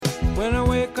when I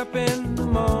wake up in the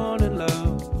morning,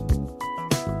 love,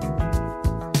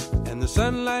 and the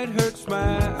sunlight hurts my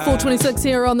eyes. 4:26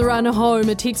 here on the run home.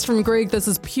 A text from Greg. This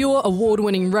is pure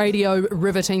award-winning radio,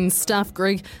 riveting stuff,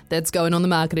 Greg. That's going on the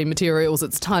marketing materials.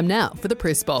 It's time now for the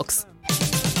press box.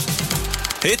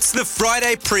 It's the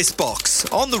Friday press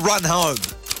box on the run home.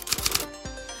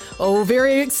 Oh,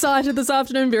 very excited this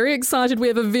afternoon, very excited. We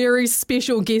have a very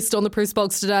special guest on the press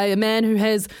box today, a man who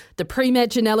has the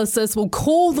pre-match analysis, will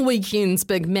call the weekend's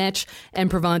big match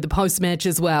and provide the post-match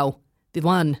as well. The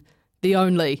one, the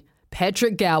only,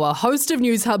 Patrick Gower, host of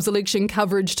News Hub's election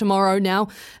coverage tomorrow. Now,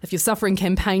 if you're suffering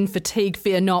campaign fatigue,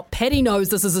 fear not. Paddy knows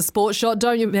this is a sports show,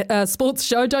 don't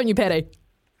you, Paddy?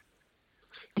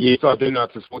 Yes, I do know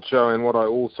it's a sports show, and what I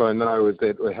also know is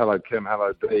that, hello Kim,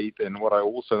 hello Beep, and what I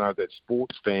also know is that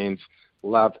sports fans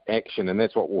love action, and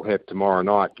that's what we'll have tomorrow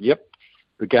night. Yep,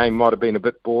 the game might have been a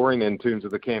bit boring in terms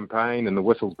of the campaign, and the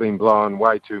whistle's been blowing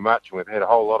way too much, and we've had a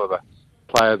whole lot of the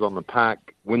players on the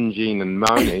park whinging and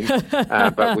moaning,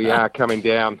 but we are coming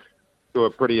down to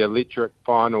a pretty electric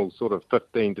final sort of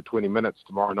 15 to 20 minutes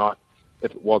tomorrow night.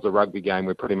 If it was a rugby game,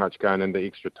 we're pretty much going into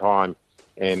extra time.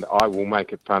 And I will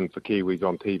make it fun for Kiwis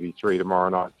on TV3 tomorrow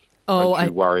night. Don't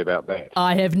you worry about that.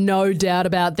 I have no doubt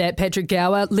about that, Patrick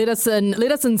Gower. Let us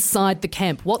inside the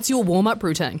camp. What's your warm-up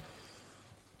routine?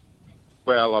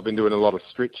 Well, I've been doing a lot of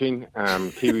stretching.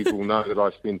 Kiwis will know that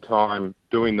I spend time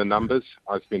doing the numbers.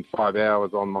 I spend 5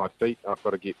 hours on my feet. I've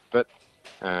got to get fit.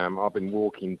 I've been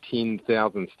walking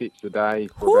 10,000 steps a day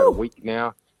for about a week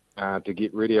now to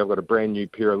get ready. I've got a brand new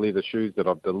pair of leather shoes that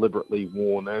I've deliberately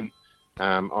worn in.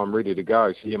 I'm ready to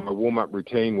go. So yeah, my warm-up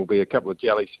routine will be a couple of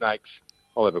jelly snakes.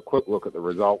 I'll have a quick look at the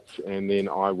results, and then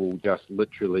I will just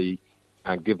literally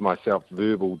give myself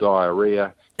verbal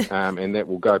diarrhea, and that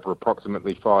will go for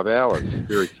approximately 5 hours.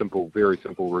 Very simple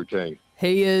routine.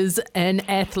 He is an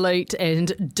athlete,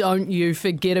 and don't you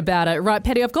forget about it. Right,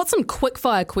 Paddy, I've got some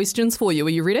quick-fire questions for you.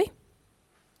 Are you ready?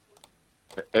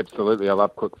 Absolutely, I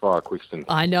love quick-fire questions.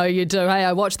 I know you do. Hey,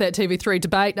 I watched that TV3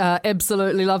 debate.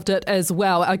 Absolutely loved it as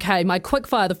well. Okay, my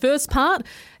quick-fire. The first part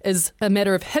is a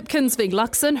matter of Hipkins v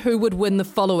Luxon. Who would win the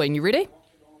following? You ready?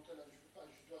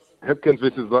 Hipkins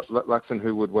versus Luxon,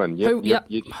 who would win?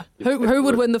 Yep. Who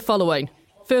would win the following?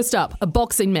 First up, a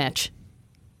boxing match.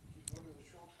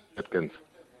 Hipkins.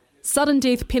 Sudden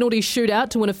death penalty shootout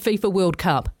to win a FIFA World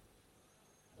Cup.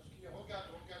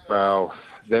 Well,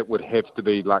 that would have to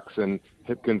be Luxon.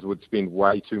 Hipkins would spend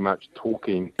way too much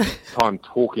time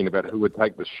talking about who would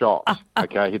take the shot.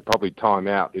 Okay, he'd probably time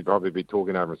out. He'd probably be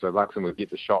talking over him. So Luxon would get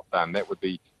the shot done. That would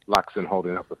be Luxon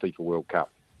holding up the FIFA World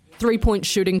Cup. 3-point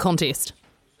shooting contest.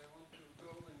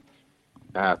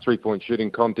 3-point shooting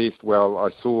contest. Well,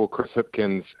 I saw Chris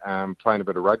Hipkins playing a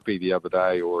bit of rugby the other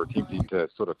day, or attempting to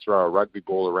sort of throw a rugby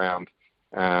ball around.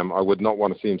 I would not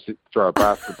want to see him throw a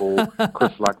basketball.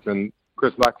 Chris Luxon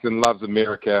loves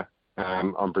America.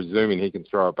 I'm presuming he can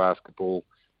throw a basketball.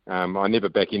 I never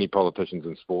back any politicians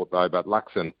in sport, though, but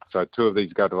Luxon. So 2 of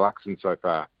these go to Luxon so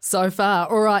far. So far.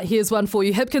 All right, here's one for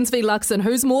you. Hipkins v Luxon.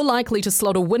 Who's more likely to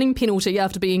slot a winning penalty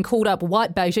after being called up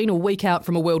white baiting a week out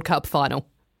from a World Cup final?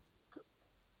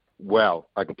 Well,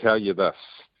 I can tell you this.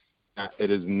 It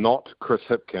is not Chris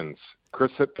Hipkins.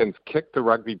 Chris Hipkins kicked the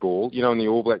rugby ball, in the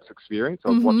All Blacks experience. I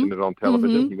was watching it on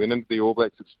television. He went into the All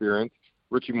Blacks experience.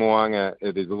 Richie Mo'unga,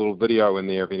 there's a little video in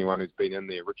there of anyone who's been in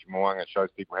there. Richie Mo'unga shows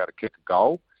people how to kick a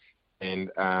goal.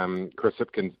 And Chris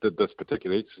Hipkins did this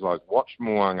particular exercise. Watched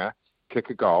Mo'unga kick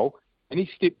a goal. And he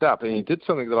stepped up and he did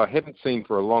something that I haven't seen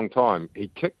for a long time. He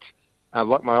kicked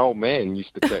like my old man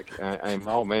used to kick. And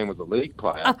my old man was a league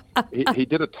player. He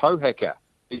did a toe hacker.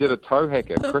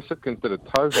 Chris Hipkins did a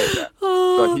toe hacker.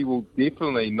 So he will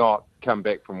definitely not come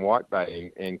back from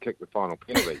whitebaiting and kick the final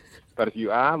penalty. But if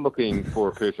you are looking for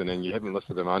a person and you haven't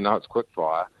listed them, I know it's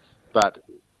quickfire, but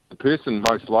the person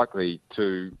most likely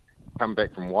to come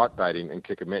back from whitebaiting and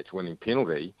kick a match-winning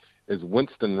penalty is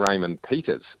Winston Raymond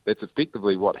Peters. That's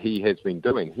effectively what he has been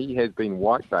doing. He has been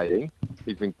whitebaiting.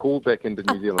 He's been called back into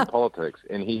New Zealand politics,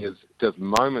 and he is just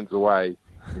moments away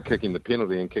from kicking the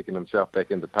penalty and kicking himself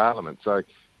back into Parliament. So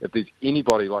if there's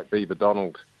anybody like Beaver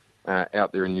Donald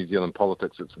out there in New Zealand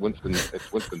politics, it's Winston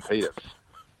Peters.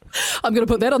 I'm going to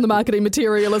put that on the marketing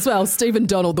material as well. Stephen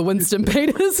Donald, the Winston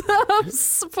Peters of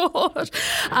sport.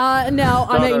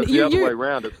 The other way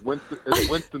around. It's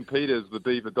Winston Peters, the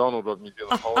Beaver Donald of New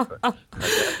Zealand politics. Okay.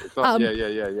 It's not,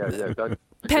 yeah.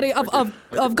 Paddy,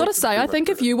 I've got to say, I think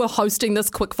if you were hosting this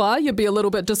quickfire, you'd be a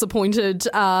little bit disappointed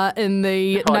in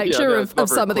the nature of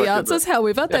some of the answers.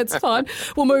 However, that's fine.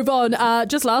 We'll move on.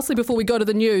 Just lastly, before we go to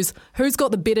the news, who's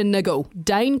got the better niggle,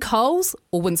 Dane Coles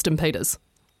or Winston Peters?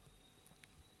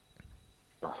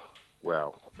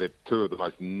 Well, they're two of the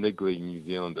most niggly New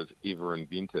Zealanders ever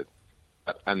invented.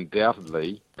 But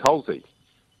undoubtedly, Colsey.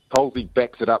 Colsey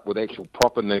backs it up with actual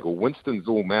proper niggle. Winston's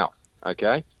all mouth,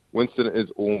 okay? Winston is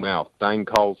all mouth. Dane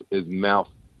Coles is mouth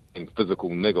and physical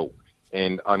niggle.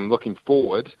 And I'm looking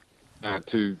forward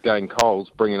to Dane Coles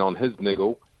bringing on his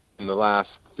niggle in the last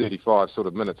 35 sort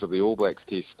of minutes of the All Blacks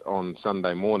test on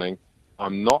Sunday morning.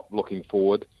 I'm not looking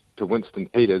forward to Winston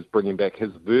Peters bringing back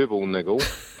his verbal niggle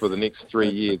for the next 3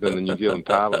 years in the New Zealand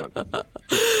Parliament.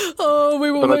 Oh, we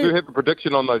will. But I do have a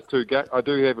prediction on those two games. I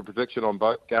do have a prediction on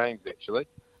both games, actually.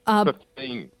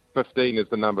 15 is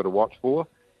the number to watch for.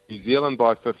 New Zealand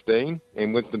by 15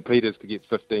 and Winston Peters to get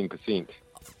 15%.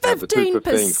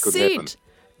 15%?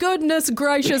 Goodness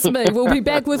gracious me. We'll be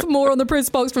back with more on the press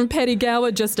box from Paddy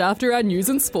Gower just after our news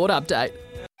and sport update.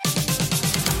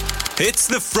 It's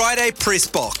the Friday Press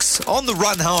Box on the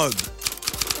run home.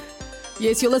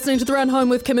 Yes, you're listening to The Run Home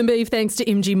with Kim and Beeve thanks to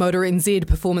MG Motor NZ.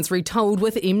 Performance retold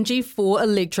with MG4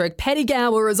 Electric. Paddy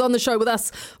Gower is on the show with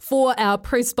us for our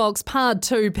Press Box Part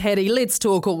 2. Paddy, let's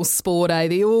talk all sport, eh?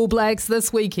 The All Blacks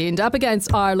this weekend up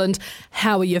against Ireland.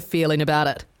 How are you feeling about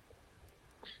it?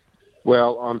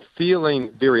 Well, I'm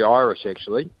feeling very Irish,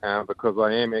 actually, because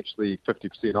I am actually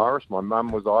 50% Irish. My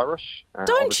mum was Irish.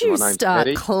 Don't you start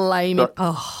Paddy. claiming...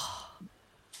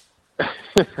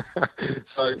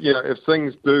 So, if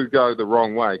things do go the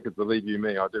wrong way, because believe you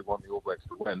me, I do want the All Blacks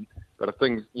to win, but if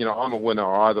things, I'm a winner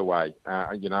either way,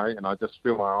 and I just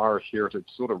feel my Irish heritage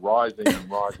sort of rising and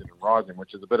rising and rising,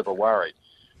 which is a bit of a worry.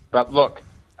 But look,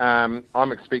 I'm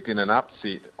expecting an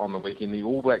upset on the weekend. The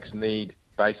All Blacks need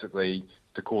basically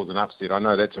to cause an upset. I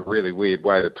know that's a really weird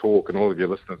way to talk, and all of your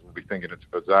listeners will be thinking it's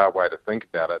a bizarre way to think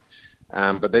about it.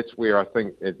 But that's where I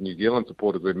think as New Zealand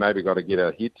supporters, we've maybe got to get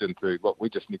our heads into, look, we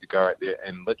just need to go out there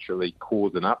and literally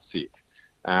cause an upset.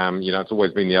 It's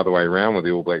always been the other way around with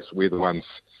the All Blacks. We're the ones,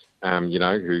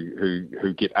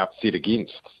 who get upset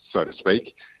against, so to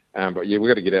speak. But yeah, we've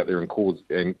got to get out there and cause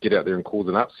an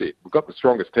upset. We've got the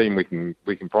strongest team we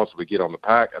can possibly get on the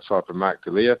park, aside from Mark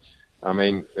Talia. I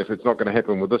mean, if it's not going to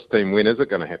happen with this team, when is it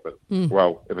going to happen?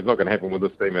 Well, if it's not going to happen with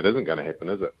this team, it isn't going to happen,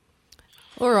 is it?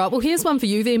 All right, well, here's one for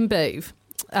you then, Beeve.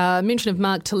 Mention of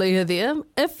Mark Talia there.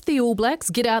 If the All Blacks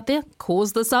get out there,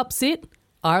 cause this upset,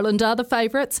 Ireland are the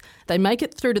favourites, they make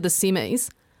it through to the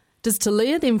semis, does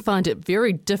Talia then find it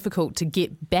very difficult to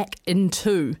get back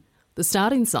into the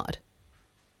starting side?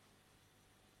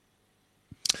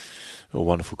 A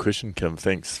wonderful question, Kim.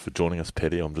 Thanks for joining us,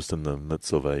 Paddy. I'm just in the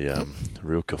midst of a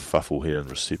real kerfuffle here in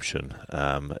reception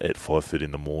at 5:30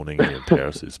 in the morning here in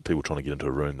Paris. There's people trying to get into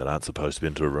a room that aren't supposed to be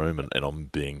into a room, and I'm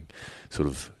being sort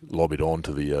of lobbied on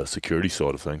to the security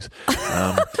side of things.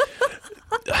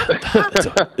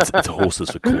 It's a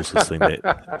horses for courses thing.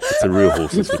 It's a real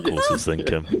horses for courses thing,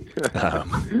 Kim.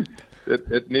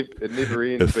 It never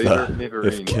ends, Peter. It never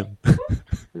ends. Kim...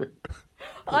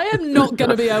 I am not going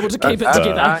to be able to keep it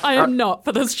together. I am not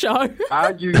for this show.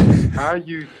 Are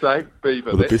you safe,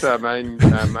 Beaver? That's our main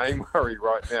worry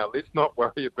right now. Let's not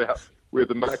worry about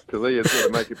whether Mark Talia is going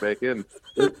to make it back in.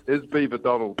 Is Beaver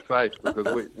Donald safe?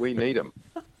 Because we need him.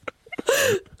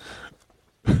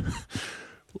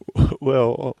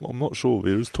 Well, I'm not sure.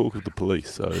 There is talk of the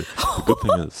police, so the good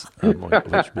thing is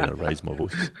I've actually been able to raise my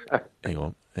voice. Hang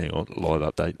on. Live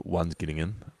update. One's getting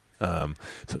in.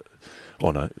 Oh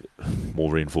no,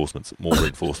 more reinforcements.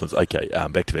 Okay,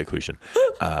 back to that question.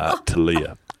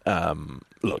 Talia,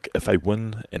 look, if they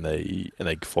win and they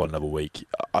fight another week,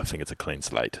 I think it's a clean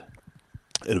slate.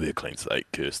 It'll be a clean slate,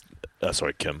 Kim.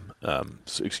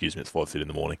 Excuse me, it's 5:30 in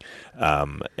the morning,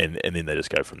 and then they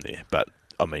just go from there. But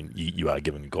I mean, you are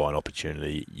giving a guy an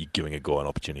opportunity. You're giving a guy an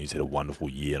opportunity who's had a wonderful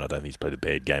year, and I don't think he's played a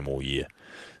bad game all year.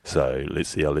 So let's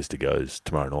see how Leicester goes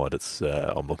tomorrow night.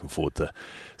 I'm looking forward to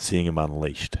seeing him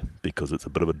unleashed, because it's a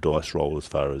bit of a dice roll as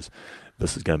far as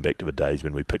this is going back to the days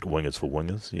when we picked wingers for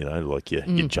wingers. Like your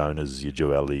Jonas, your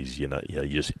Joelis, you're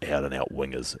just out and out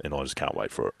wingers, and I just can't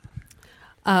wait for it.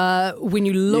 When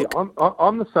you look,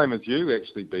 I'm the same as you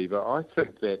actually, Beaver. I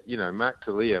think that Mark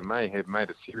Talia may have made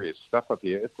a serious stuff up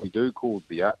here if we do cause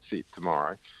the upset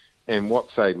tomorrow, and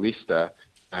say Leicester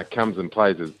comes and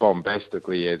plays as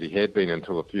bombastically as he had been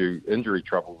until a few injury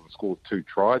troubles and scores 2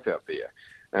 tries out there.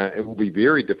 It will be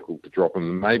very difficult to drop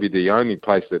him. Maybe the only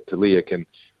place that Talia can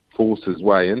force his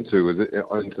way into is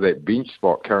into that bench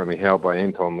spot currently held by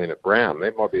Anton Leonard-Brown.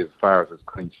 That might be as far as his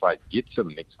clean slate gets him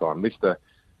next time. Leicester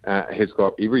has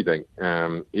got everything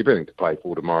to play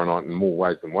for tomorrow night in more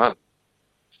ways than one.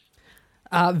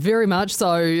 Very much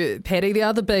so, Paddy. The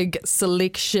other big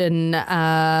selection...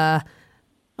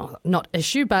 not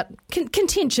issue, but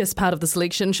contentious part of the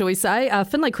selection, shall we say.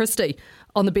 Finlay Christie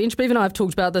on the bench. Beav and I have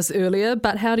talked about this earlier,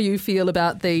 but how do you feel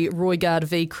about the Roigard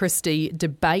v Christie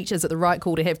debate? Is it the right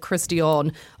call to have Christie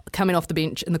on coming off the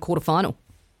bench in the quarterfinal?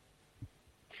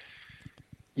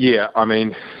 Yeah, I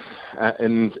mean,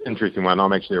 an interesting one.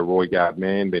 I'm actually a Roigard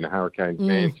man, being a Hurricanes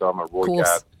man, so I'm a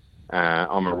Roigard.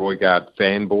 I'm a Roigard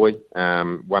fanboy,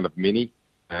 one of many.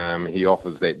 He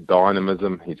offers that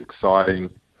dynamism. He's exciting,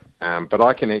 but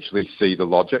I can actually see the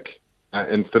logic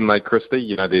in Finlay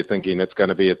Christie. They're thinking it's going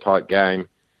to be a tight game.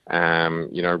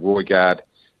 Roigard,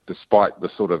 despite the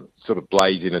sort of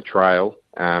blazing a trail,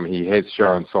 he has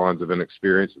shown signs of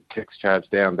inexperience with kicks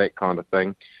charged down, that kind of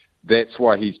thing. That's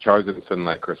why he's chosen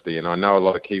Finlay Christie, and I know a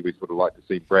lot of Kiwis would have liked to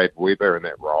see Brad Weber in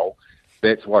that role.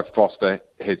 That's why Foster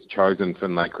has chosen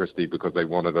Finlay Christie, because they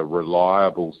wanted a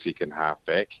reliable second half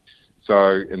back.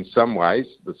 So in some ways,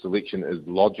 the selection is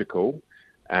logical,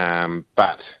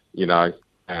 but,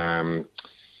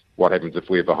 what happens if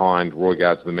we're behind?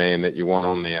 Roigard's the man that you want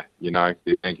on there. They're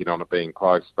banking on it being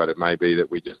close, but it may be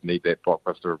that we just need that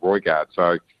blockbuster of Roigard.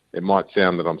 So it might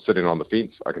sound that I'm sitting on the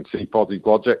fence. I can see Fozzie's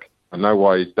logic. I know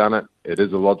why he's done it. It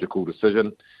is a logical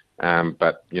decision.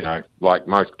 But, like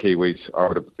most Kiwis, I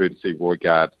would have preferred to see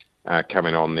Roigard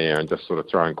coming on there and just sort of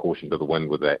throwing caution to the wind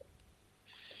with that.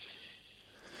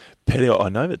 Paddy, I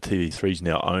know that TV3 is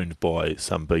now owned by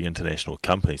some big international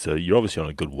company, so you're obviously on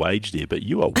a good wage there, but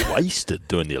you are wasted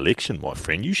doing the election, my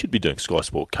friend. You should be doing Sky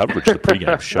Sport coverage, the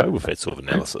pre-game show, with that sort of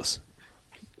analysis.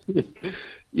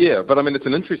 Yeah, but I mean, it's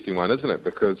an interesting one, isn't it?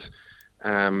 Because, a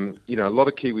lot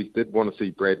of Kiwis did want to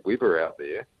see Brad Weber out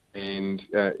there and,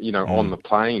 on the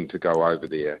plane to go over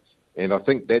there. And I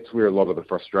think that's where a lot of the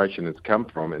frustration has come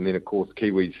from. And then, of course,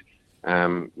 Kiwis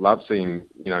love seeing,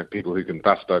 people who can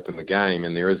bust open the game,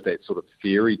 and there is that sort of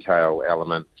fairy tale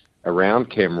element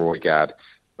around Cam Roigard.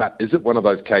 But is it one of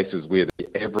those cases where the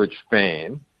average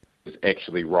fan is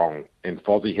actually wrong and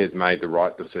Fozzie has made the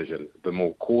right decision, the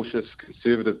more cautious,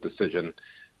 conservative decision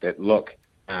that, look,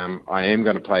 I am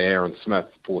going to play Aaron Smith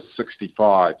for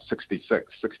 65,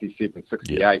 66, 67,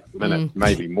 68 minutes,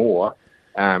 maybe more.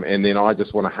 And then I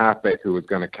just want a halfback who is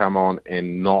going to come on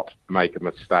and not make a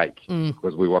mistake,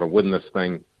 because we want to win this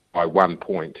thing by 1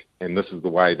 point. And this is the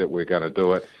way that we're going to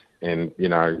do it. And,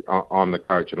 I'm the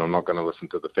coach and I'm not going to listen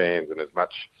to the fans. And as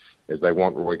much as they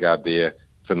want Roigard there,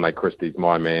 Finlay Christie's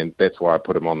my man. That's why I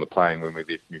put him on the plane when we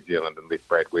left New Zealand and left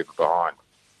Brad Weber behind.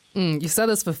 You say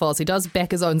this for Foz. He does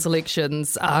back his own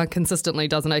selections consistently,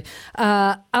 doesn't he?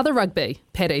 Other rugby,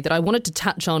 Paddy, that I wanted to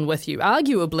touch on with you,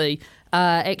 arguably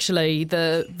actually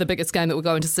the biggest game that we're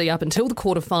going to see up until the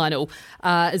quarterfinal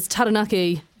is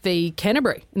Taranaki v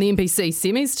Canterbury in the NPC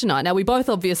semis tonight. Now, we both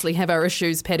obviously have our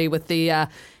issues, Paddy, with the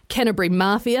Canterbury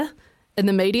mafia in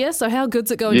the media. So how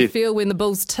good's it going to feel when the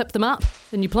Bulls tip them up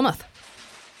in New Plymouth?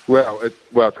 Well, it's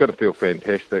got to feel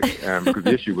fantastic, because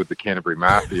the issue with the Canterbury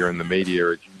Mafia and the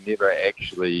media is you never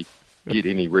actually get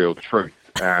any real truth.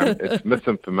 It's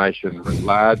misinformation writ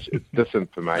large. It's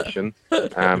disinformation.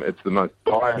 It's the most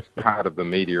biased part of the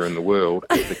media in the world.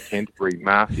 It's the Canterbury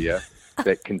Mafia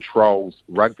that controls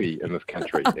rugby in this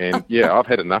country. And, I've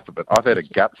had enough of it. I've had a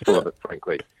gutful of it,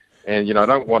 frankly. And, I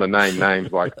don't want to name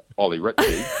names like Ollie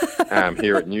Ritchie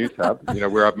here at News Hub,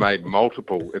 where I've made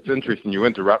multiple. It's interesting you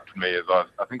interrupted me as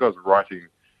I think I was writing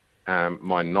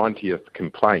my 90th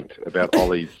complaint about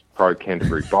Ollie's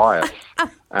pro-Canterbury bias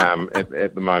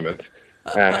at the moment.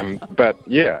 But,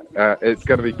 it's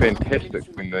going to be fantastic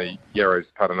when the Yarrows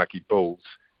Taranaki Bulls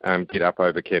get up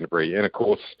over Canterbury. And, of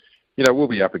course, we'll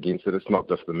be up against it. It's not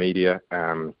just the media.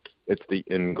 It's the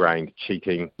ingrained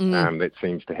cheating that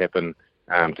seems to happen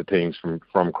to teams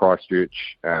from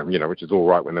Christchurch, which is all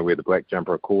right when they wear the black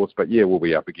jumper, of course. But, we'll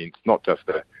be up against not just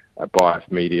a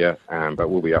biased media, but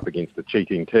we'll be up against a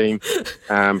cheating team.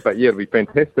 But, it'll be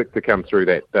fantastic to come through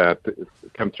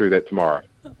that tomorrow.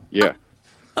 Yeah.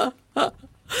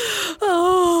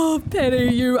 Oh,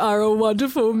 Paddy, you are a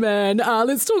wonderful man.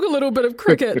 Let's talk a little bit of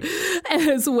cricket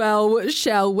as well,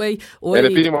 shall we? And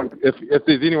if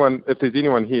there's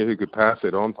anyone here who could pass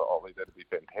it on to Ollie, that'd be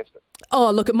fantastic. Oh,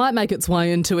 look, it might make its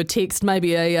way into a text.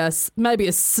 Maybe a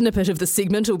snippet of the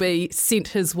segment will be sent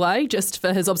his way just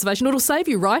for his observation. It'll save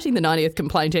you writing the 90th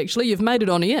complaint, actually. You've made it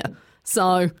on air.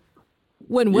 So,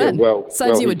 win-win.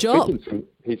 Saves you a job.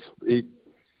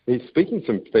 He's speaking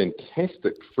some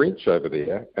fantastic French over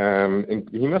there, and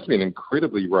he must be an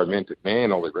incredibly romantic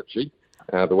man, Ollie Ritchie.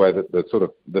 The way that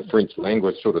the French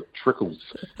language sort of trickles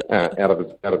out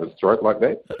of his throat like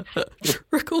that.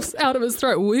 Trickles out of his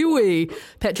throat. Oui, oui.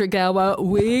 Patrick Gower,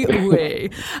 oui, oui.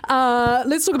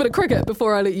 Let's talk a bit of cricket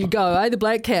before I let you go. The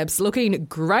Black Caps looking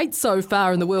great so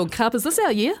far in the World Cup. Is this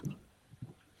our year?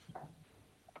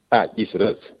 Yes, it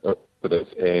is. It is,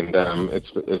 and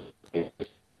it's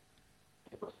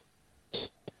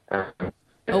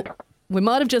Oh, we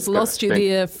might have just lost you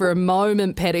there for a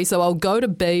moment, Paddy, so I'll go to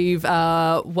Beeve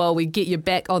while we get you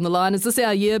back on the line. Is this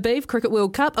our year, Beeve? Cricket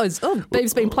World Cup?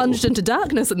 Beeve's been plunged into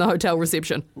darkness in the hotel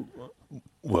reception.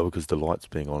 Well, because the lights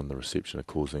being on in the reception are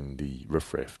causing the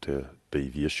riffraff to be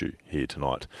the issue here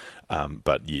tonight.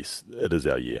 But yes, it is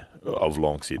our year. I've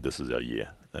long said this is our year.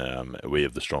 We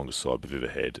have the strongest side we've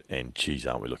ever had, and geez,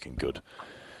 aren't we looking good?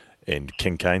 And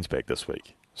King Kane's back this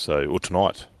week, or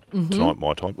tonight. Tonight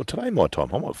my time. Well, today my time.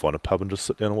 I might find a pub and just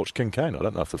sit down and watch King Kane. I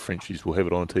don't know if the Frenchies will have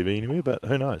it on TV anywhere, but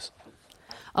who knows?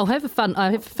 I have a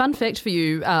fun fact for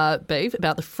you, Beeve,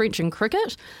 about the French in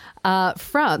cricket.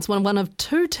 France won one of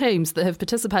two teams that have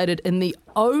participated in the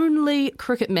only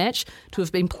cricket match to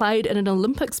have been played in an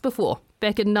Olympics before,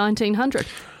 back in 1900.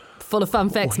 Full of fun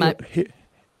facts, mate.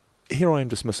 Here I am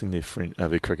dismissing their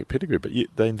cricket pedigree, but yet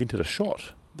they invented a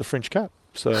shot, the French Cup.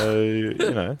 So,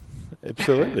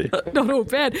 absolutely. Not all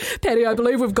bad. Paddy, I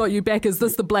believe we've got you back. Is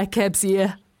this the Black Caps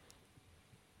year?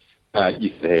 Yes,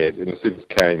 it has. And as soon as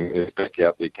Kane is back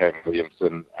out there, Kane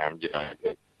Williamson,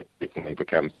 it definitely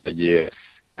becomes a year.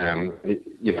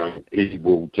 He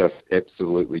will just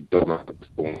absolutely dominate the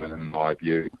performance, in my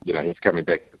view. He's coming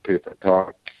back at the perfect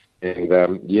time. And,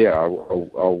 I'll be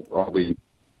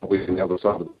on the other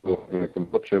side of the door in a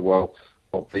kombucha while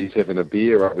he's having a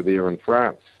beer over there in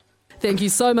France. Thank you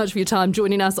so much for your time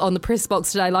joining us on the Press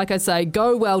Box today. Like I say,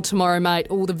 go well tomorrow, mate.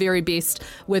 All the very best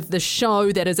with the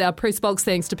show. That is our Press Box,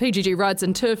 thanks to PGG Wrights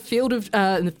and Turf in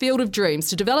the Field of Dreams.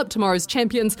 To develop tomorrow's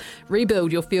champions,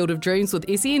 rebuild your Field of Dreams with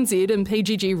SENZ and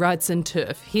PGG Wrights and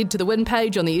Turf. Head to the win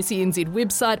page on the SENZ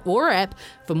website or app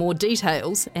for more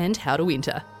details and how to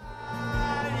enter.